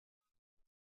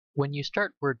When you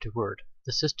start Word2Word,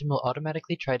 the system will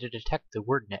automatically try to detect the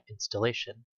WordNet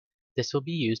installation. This will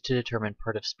be used to determine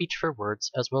part of speech for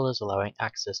words as well as allowing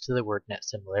access to the WordNet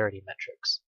similarity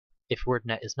metrics. If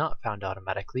WordNet is not found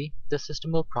automatically, the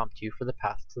system will prompt you for the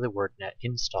path to the WordNet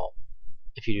install.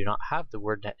 If you do not have the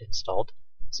WordNet installed,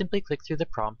 simply click through the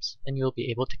prompts and you will be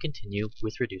able to continue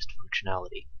with reduced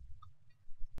functionality.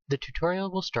 The tutorial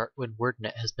will start when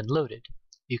WordNet has been loaded.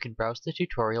 You can browse the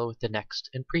tutorial with the Next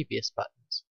and Previous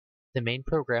buttons. The main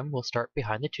program will start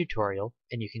behind the tutorial,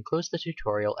 and you can close the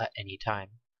tutorial at any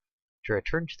time. To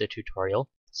return to the tutorial,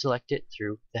 select it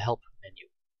through the Help menu.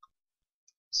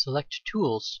 Select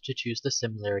Tools to choose the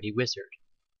Similarity Wizard.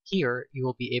 Here, you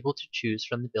will be able to choose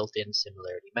from the built-in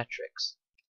similarity metrics.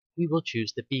 We will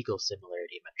choose the Beagle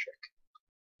similarity metric.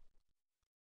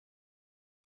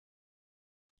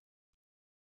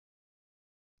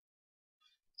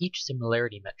 Each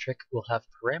similarity metric will have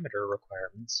parameter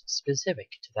requirements specific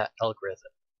to that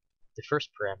algorithm. The first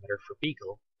parameter for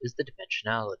Beagle is the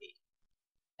dimensionality.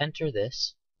 Enter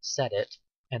this, set it,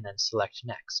 and then select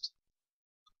Next.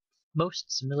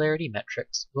 Most similarity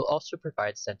metrics will also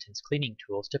provide sentence cleaning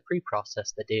tools to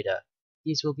pre-process the data.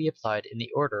 These will be applied in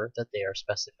the order that they are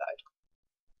specified.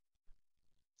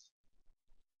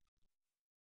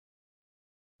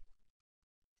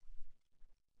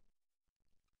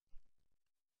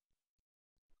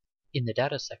 In the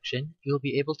data section, you will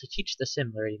be able to teach the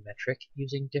similarity metric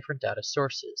using different data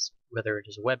sources, whether it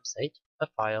is a website, a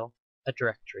file, a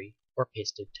directory, or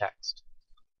pasted text.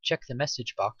 Check the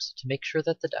message box to make sure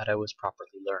that the data was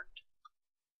properly learned.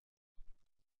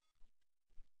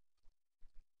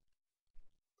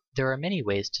 There are many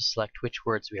ways to select which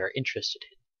words we are interested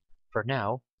in. For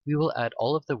now, we will add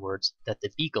all of the words that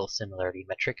the Beagle similarity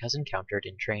metric has encountered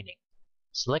in training.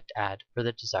 Select Add for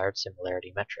the desired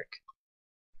similarity metric.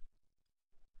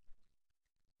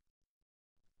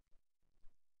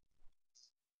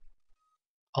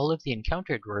 All of the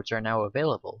encountered words are now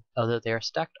available, although they are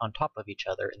stacked on top of each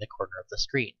other in the corner of the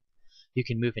screen. You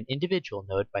can move an individual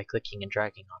node by clicking and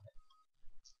dragging on it.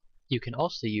 You can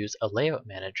also use a layout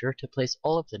manager to place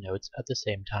all of the nodes at the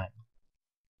same time.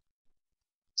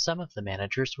 Some of the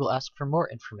managers will ask for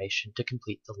more information to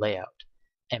complete the layout.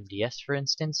 MDS, for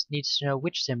instance, needs to know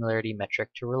which similarity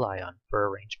metric to rely on for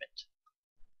arrangement.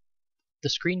 The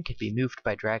screen can be moved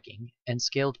by dragging and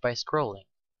scaled by scrolling,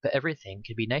 but everything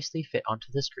can be nicely fit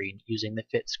onto the screen using the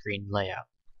Fit Screen layout.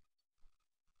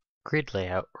 Grid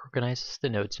layout organizes the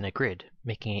nodes in a grid,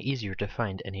 making it easier to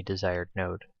find any desired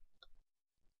node.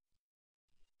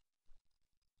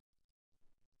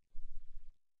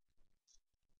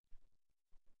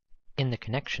 In the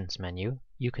Connections menu,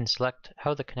 you can select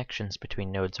how the connections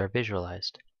between nodes are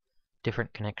visualized.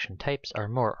 Different connection types are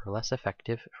more or less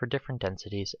effective for different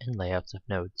densities and layouts of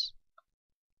nodes.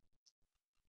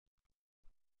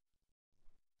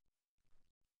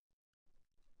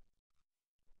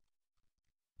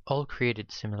 All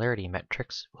created similarity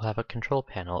metrics will have a control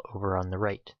panel over on the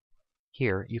right.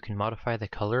 Here you can modify the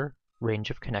color, range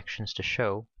of connections to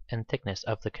show, and thickness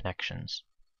of the connections.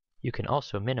 You can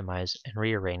also minimize and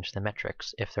rearrange the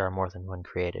metrics if there are more than one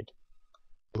created.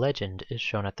 The legend is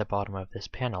shown at the bottom of this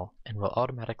panel and will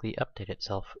automatically update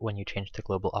itself when you change the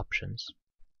global options.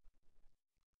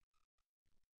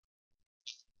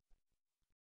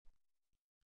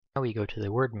 Now we go to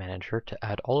the Word Manager to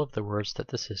add all of the words that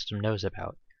the system knows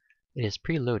about. It is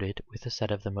preloaded with a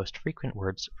set of the most frequent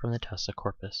words from the Tussa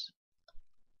corpus.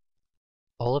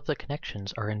 All of the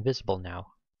connections are invisible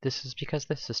now. This is because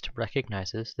the system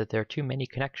recognizes that there are too many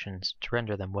connections to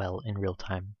render them well in real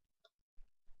time.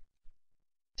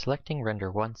 Selecting Render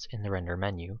Once in the Render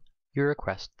menu, you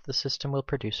request that the system will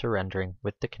produce a rendering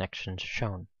with the connections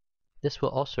shown. This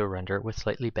will also render with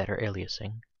slightly better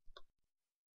aliasing.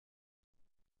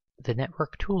 The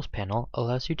Network Tools panel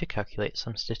allows you to calculate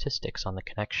some statistics on the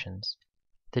connections.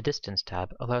 The Distance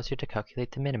tab allows you to calculate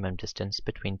the minimum distance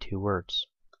between two words.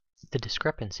 The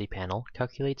Discrepancy panel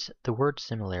calculates the word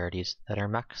similarities that are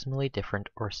maximally different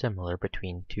or similar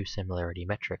between two similarity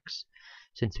metrics.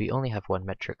 Since we only have one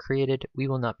metric created, we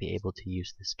will not be able to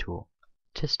use this tool.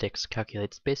 Statistics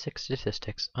calculates basic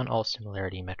statistics on all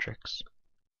similarity metrics.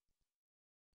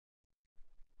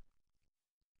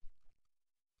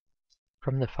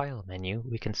 From the File menu,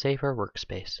 we can save our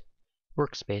workspace.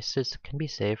 Workspaces can be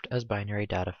saved as binary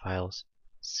data files,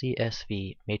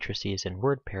 CSV matrices and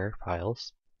word pair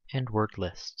files, and word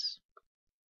lists.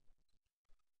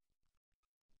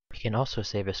 We can also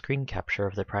save a screen capture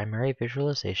of the primary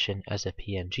visualization as a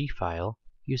PNG file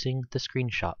using the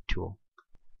Screenshot tool.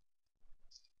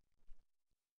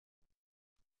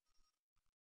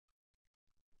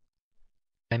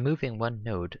 By moving one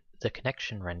node, the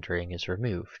connection rendering is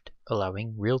removed,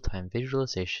 allowing real-time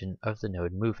visualization of the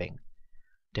node moving.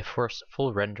 To force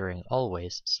full rendering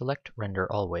always, select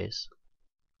Render Always.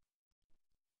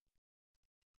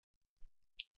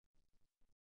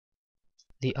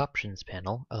 The Options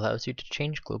panel allows you to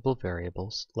change global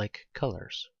variables like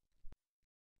colors.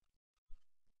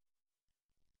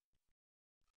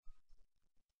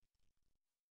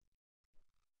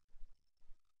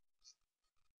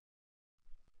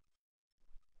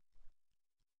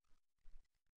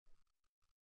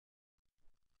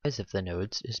 The size of the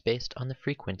nodes is based on the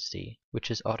frequency,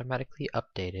 which is automatically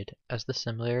updated as the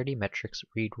similarity metrics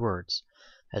read words,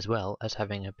 as well as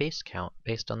having a base count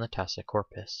based on the tacit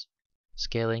corpus.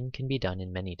 Scaling can be done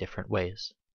in many different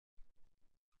ways.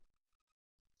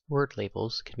 Word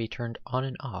labels can be turned on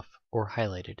and off or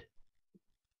highlighted.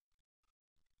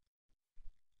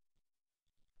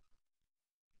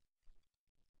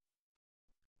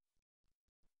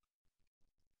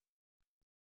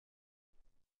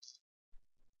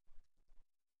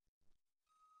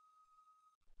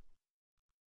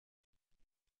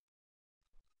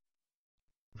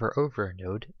 Over a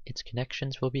node, its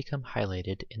connections will become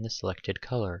highlighted in the selected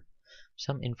color.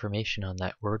 Some information on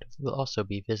that word will also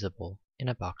be visible in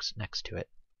a box next to it.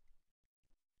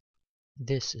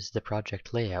 This is the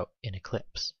project layout in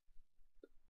Eclipse.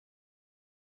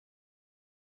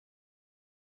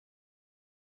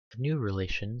 New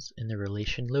relations in the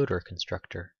Relation Loader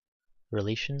constructor.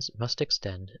 Relations must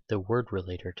extend the word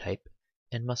relator type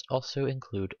and must also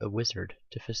include a wizard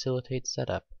to facilitate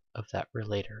setup of that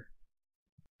relator.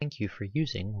 Thank you for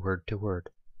using Word2Word.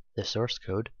 The source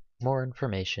code, more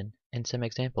information, and some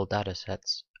example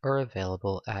datasets are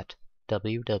available at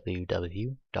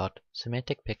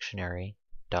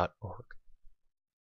www.semanticpictionary.org.